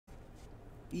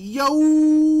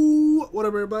Yo, what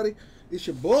up, everybody? It's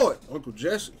your boy, Uncle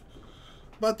Jesse.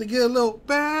 About to get a little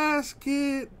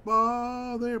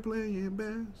basketball. They're playing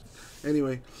basketball.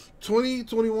 Anyway,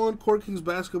 2021 Court Kings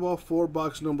basketball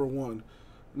 4-box number 1.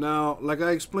 Now, like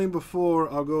I explained before,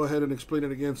 I'll go ahead and explain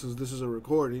it again since this is a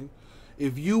recording.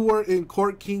 If you were in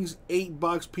Court Kings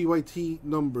 8-box PYT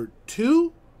number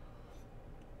 2,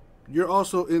 you're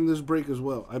also in this break as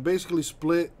well. I basically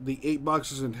split the 8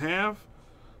 boxes in half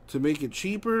to make it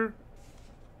cheaper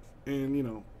and, you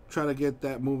know, try to get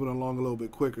that moving along a little bit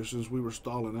quicker since we were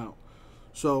stalling out.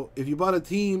 So if you bought a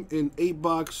team in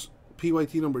 8-box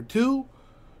PYT number 2,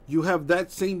 you have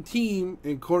that same team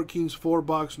in Court Kings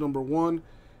 4-box number 1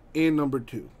 and number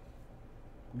 2.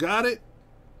 Got it?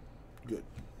 Good.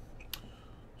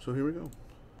 So here we go.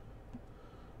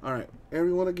 Alright,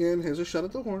 everyone again has a shot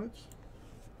at the Hornets.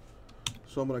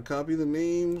 So I'm going to copy the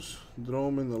names, throw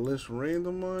them in the list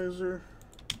randomizer.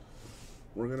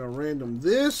 We're going to random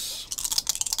this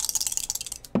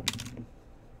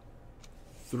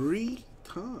 3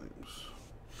 times.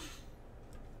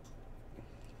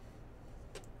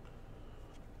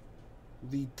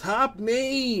 The top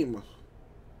name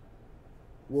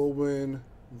will win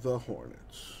the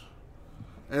Hornets.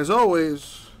 As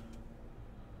always,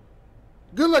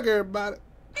 good luck, everybody.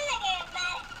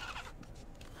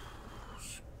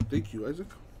 Thank you, Isaac.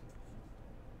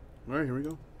 All right, here we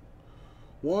go.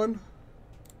 1.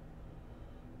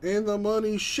 And the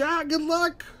money shot. Good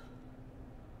luck.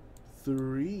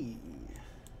 3.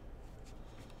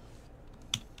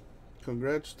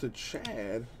 Congrats to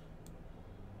Chad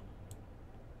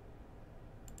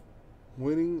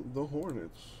winning the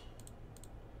Hornets.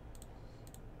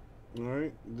 All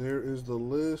right, there is the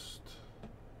list.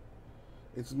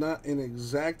 It's not in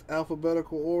exact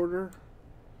alphabetical order.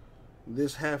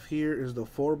 This half here is the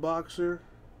 4-boxer,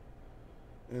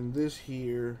 and this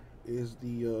here is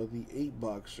the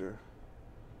 8-boxer.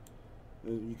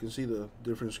 You can see the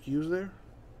different SKUs there,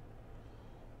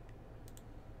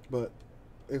 but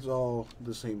it's all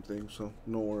the same thing, so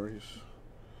no worries.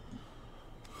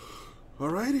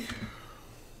 Alrighty,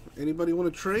 anybody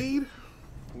want to trade?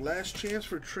 Last chance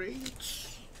for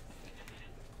trades.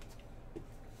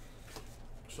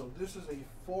 So this is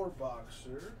a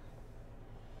 4-boxer.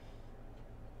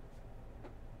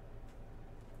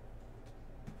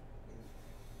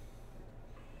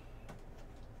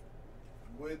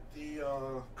 With the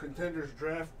Contenders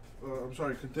draft,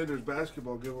 Contenders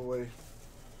basketball giveaway,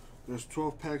 there's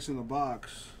 12 packs in the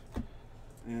box,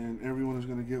 and everyone is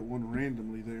going to get one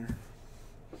randomly there.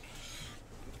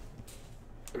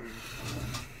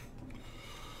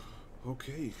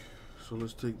 Okay, so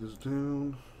let's take this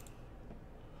down.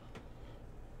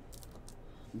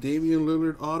 Damian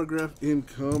Lillard autograph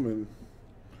incoming.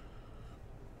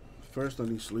 First on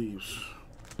these sleeves.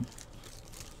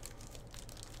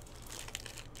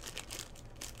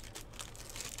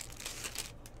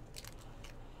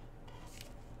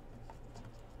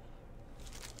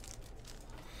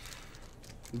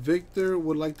 Victor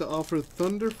would like to offer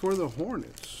Thunder for the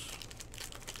Hornets.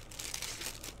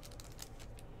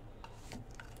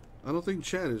 I don't think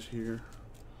Chad is here.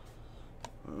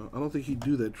 I don't think he'd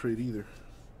do that trade either.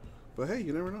 But hey,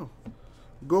 you never know.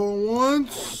 Going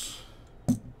once.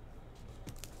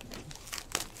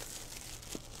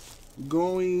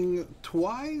 Going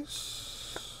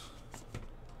twice.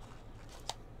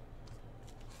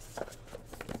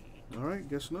 Alright,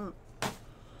 guess not.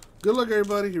 Good luck,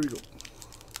 everybody. Here we go.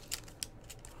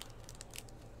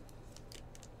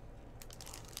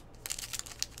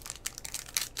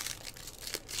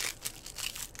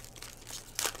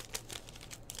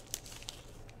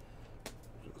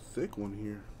 Thick one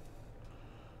here.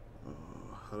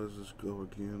 How does this go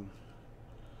again?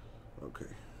 Okay.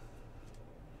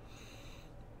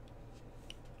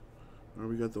 All right,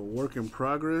 we got the work in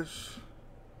progress.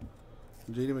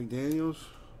 JD McDaniels.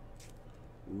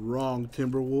 Wrong,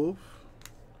 Timberwolf.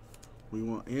 We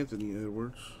want Anthony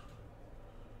Edwards.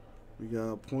 We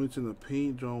got points in the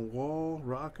paint, John Wall,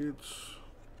 Rockets.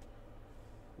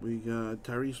 We got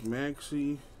Tyrese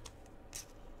Maxey.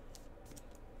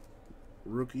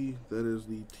 Rookie, that is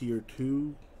the tier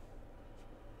 2.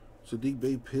 Sadiq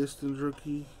Bey Pistons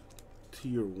rookie,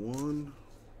 tier 1.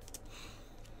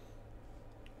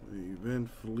 Van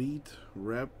Fleet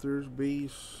Raptors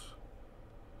base.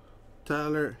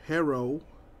 Tyler Herro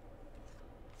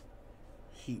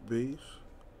Heat base.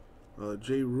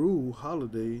 J. Rue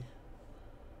Holiday.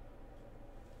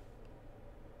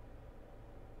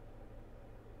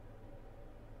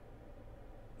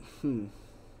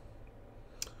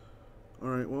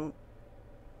 Alright, well,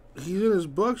 he's in his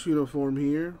Bucks uniform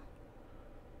here,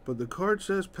 but the card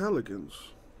says Pelicans.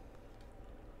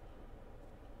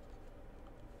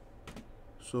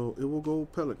 So it will go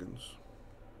Pelicans.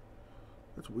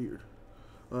 That's weird.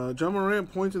 John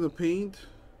Morant, points in the paint.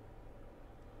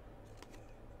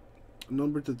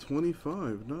 Number to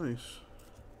 25. Nice.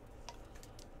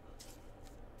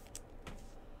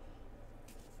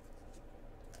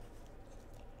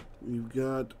 We've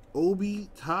got Obi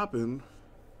Toppin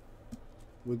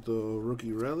with the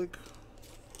rookie relic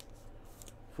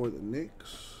for the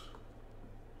Knicks.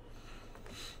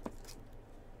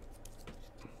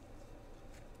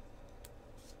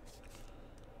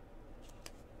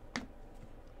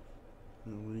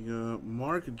 And we got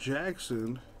Mark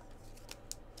Jackson,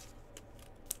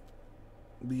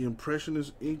 the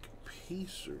Impressionist Ink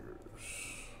Pacers.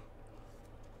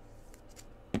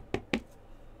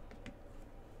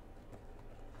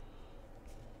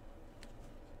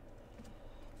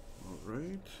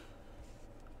 Alright.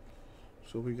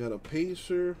 So we got a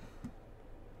Pacer.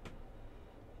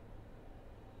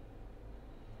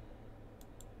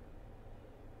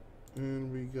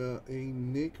 And we got a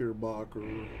Knickerbocker.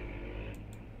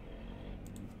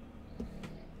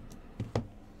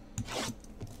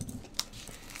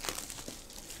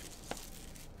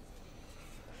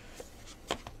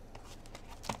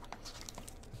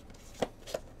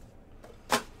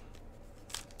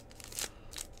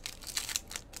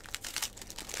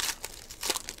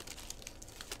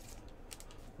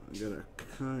 I gotta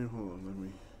kind of, hold on, let me.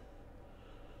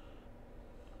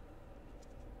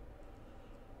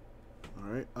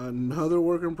 Alright, another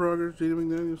work in progress, Jaden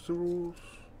McDaniels, Timberwolves.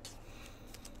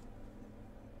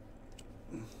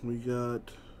 We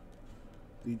got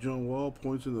the John Wall,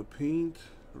 points in the paint,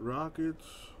 Rockets.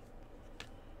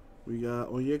 We got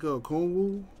Onyeka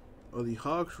Okongwu of the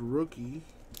Hawks, rookie.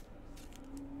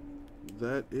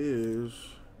 That is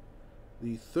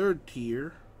the 3rd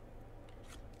tier.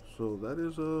 So that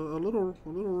is a little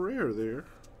rare there.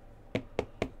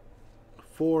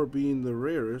 4 being the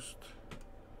rarest.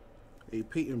 A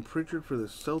Peyton Pritchard for the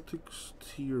Celtics,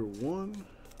 tier 1.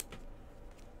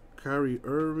 Kyrie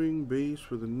Irving, base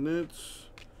for the Nets.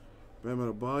 Bam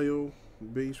Adebayo,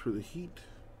 base for the Heat.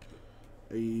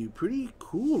 A pretty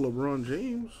cool LeBron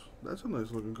James. That's a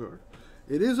nice looking card.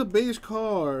 It is a base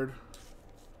card,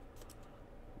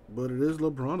 but it is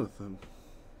LeBronathan.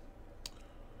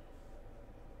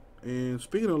 And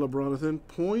speaking of LeBronathan,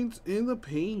 points in the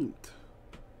paint.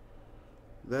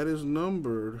 That is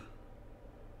numbered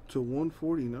to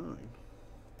 149.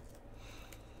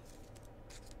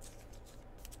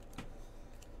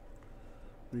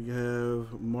 We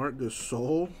have Marc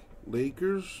Gasol,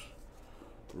 Lakers,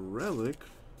 relic.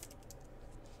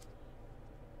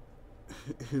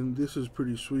 And this is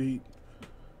pretty sweet.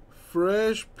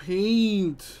 Fresh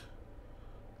paint.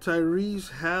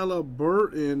 Tyrese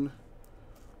Halliburton,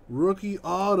 rookie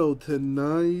auto to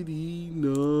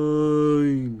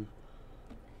 99.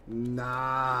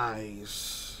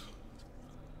 Nice.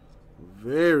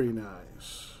 Very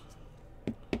nice.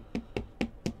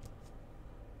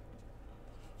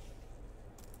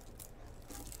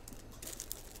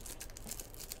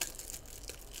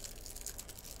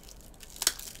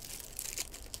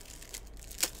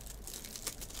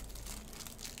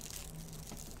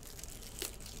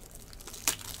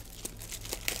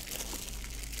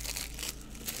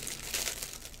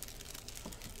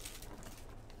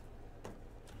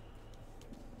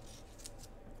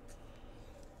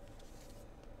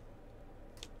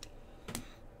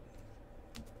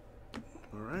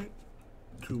 All right,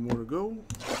 2 more to go.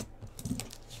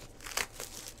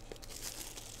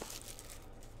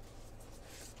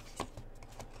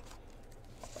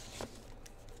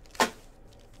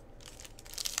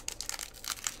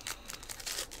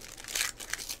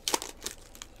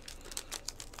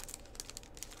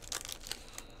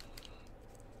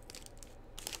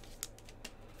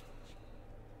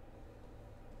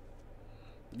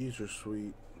 These are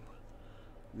sweet.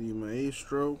 The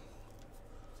Maestro,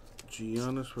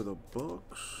 Giannis for the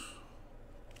Bucks.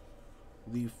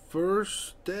 The First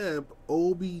Step,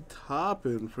 Obi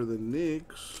Toppin for the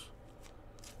Knicks.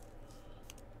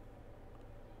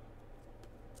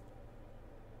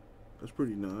 That's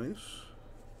pretty nice.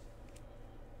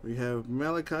 We have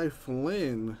Malachi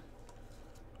Flynn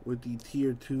with the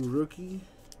Tier 2 rookie.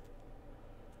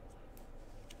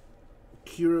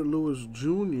 Kira Lewis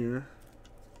Jr.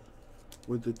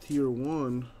 with the Tier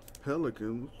 1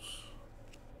 Pelicans.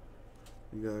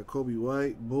 We got Kobe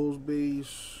White, Bulls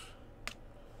base.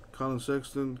 Colin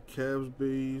Sexton, Cavs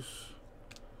base.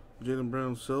 Jaylen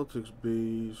Brown, Celtics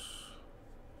base.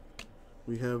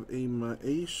 We have a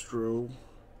Maestro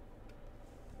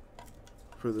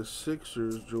for the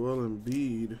Sixers, Joel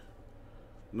Embiid,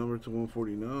 number to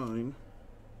 149.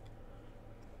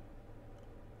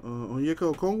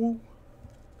 Onyeka Okongwu,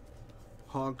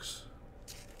 Hawks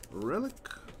relic.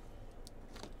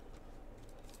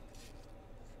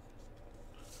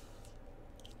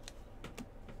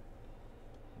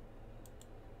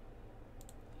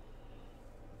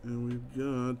 And we've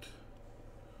got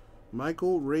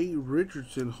Michael Ray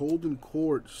Richardson Holden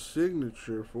Court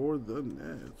signature for the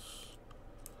Nets.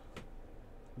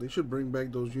 They should bring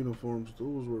back those uniforms.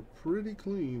 Those were pretty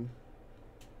clean.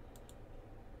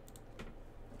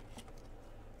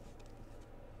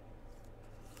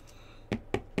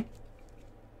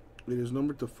 It is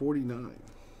numbered to 49.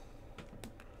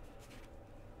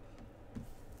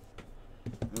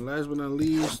 And last but not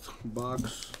least,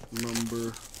 box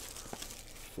number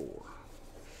 4.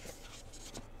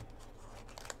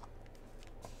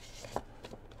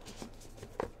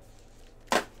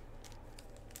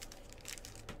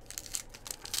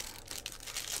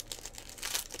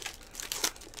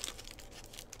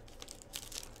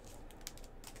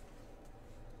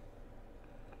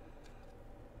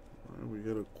 We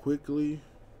got a quickly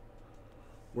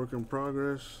work in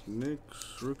progress.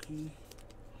 Knicks rookie.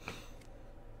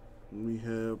 We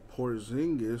have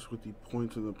Porzingis with the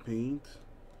points in the paint,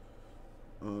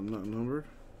 not numbered.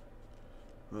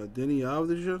 Denny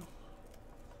Avdija,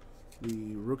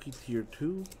 the rookie tier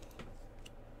 2.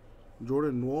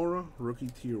 Jordan Nwora, rookie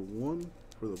tier 1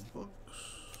 for the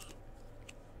Bucks.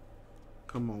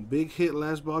 Come on, big hit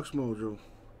last box mojo.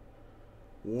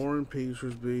 Warren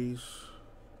Pacers base.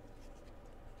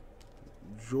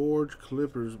 George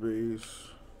Clippers base.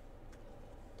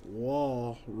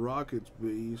 Wall Rockets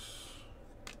base.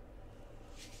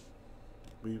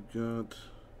 We've got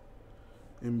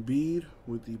Embiid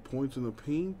with the points in the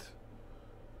paint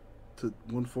to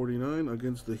 149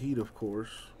 against the Heat, of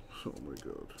course. Oh my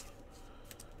god.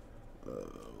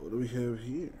 What do we have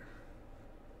here?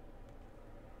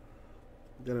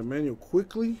 Got Emmanuel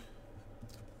Quickly.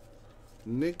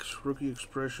 Knicks rookie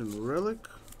expression relic.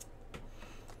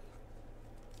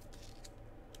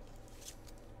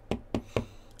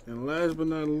 And last but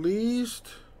not least,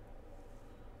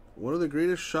 one of the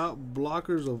greatest shot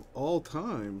blockers of all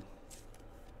time,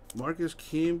 Marcus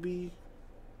Camby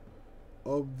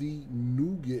of the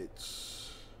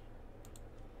Nuggets.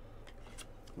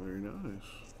 Very nice.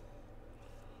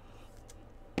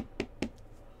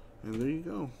 And there you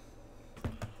go.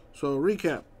 So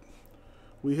recap.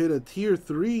 We hit a tier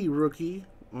 3 rookie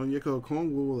on Yeko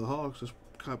Okongwu with the Hawks. That's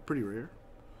kind of pretty rare.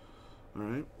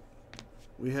 Alright.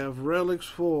 We have relics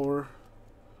for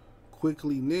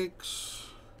Quickly Knicks,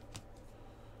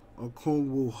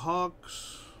 Okongwu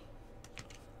Hawks,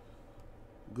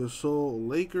 Gasol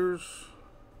Lakers,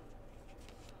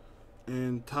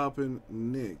 and Toppin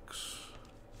Knicks.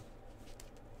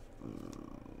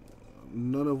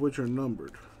 None of which are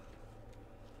numbered.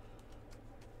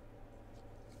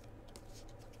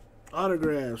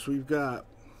 Autographs, we've got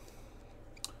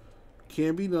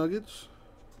Camby Nuggets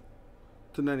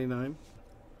to 99.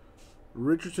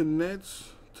 Richardson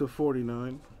Nets to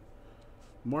 49.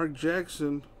 Mark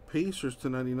Jackson Pacers to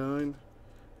 99.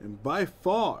 And by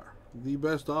far the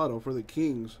best auto for the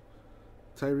Kings,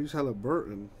 Tyrese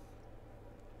Halliburton.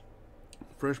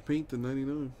 Fresh paint to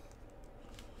 99.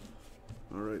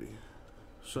 Alrighty.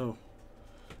 So,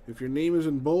 if your name is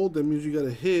in bold, that means you got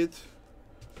a hit.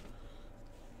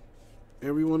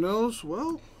 Everyone else,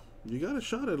 well, you got a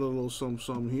shot at a little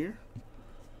something here.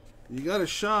 You got a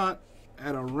shot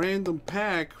at a random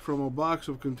pack from a box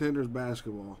of Contenders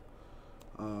basketball.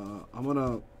 I'm going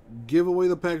to give away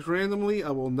the packs randomly.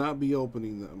 I will not be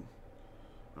opening them.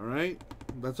 Alright?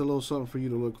 That's a little something for you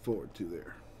to look forward to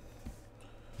there.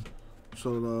 So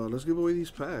let's give away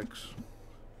these packs.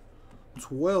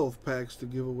 12 packs to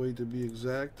give away, to be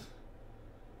exact.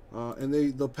 And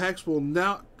the packs will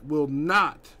not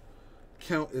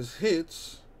count as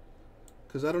hits,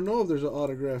 because I don't know if there's an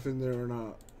autograph in there or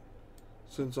not,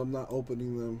 since I'm not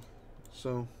opening them.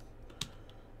 So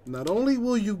not only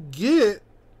will you get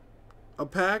a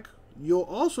pack, you'll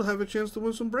also have a chance to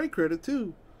win some break credit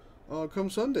too,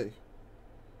 come Sunday.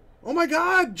 Oh my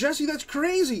god, Jesse, that's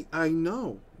crazy. I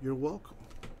know. You're welcome.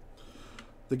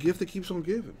 The gift that keeps on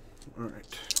giving.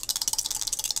 Alright,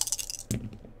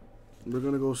 we're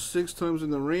gonna go 6 times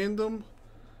in the random.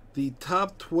 The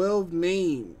top 12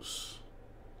 names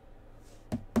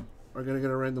are going to get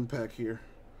a random pack here.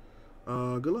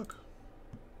 Good luck.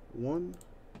 1,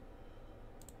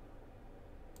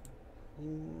 4,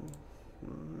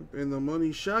 5. And the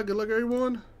money shot. Good luck,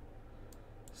 everyone.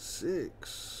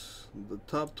 6. The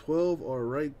top 12 are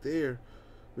right there.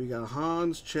 We got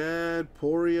Hans, Chad,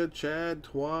 Poria, Chad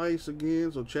twice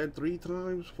again. So Chad 3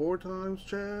 times, 4 times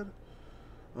Chad.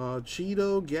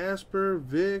 Cheeto, Gasper,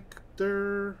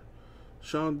 Victor,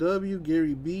 Sean W,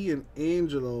 Gary B, and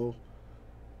Angelo.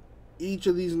 Each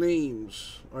of these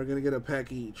names are going to get a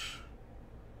pack each.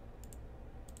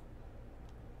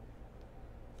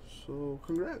 So,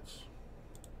 congrats.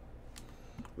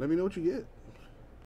 Let me know what you get.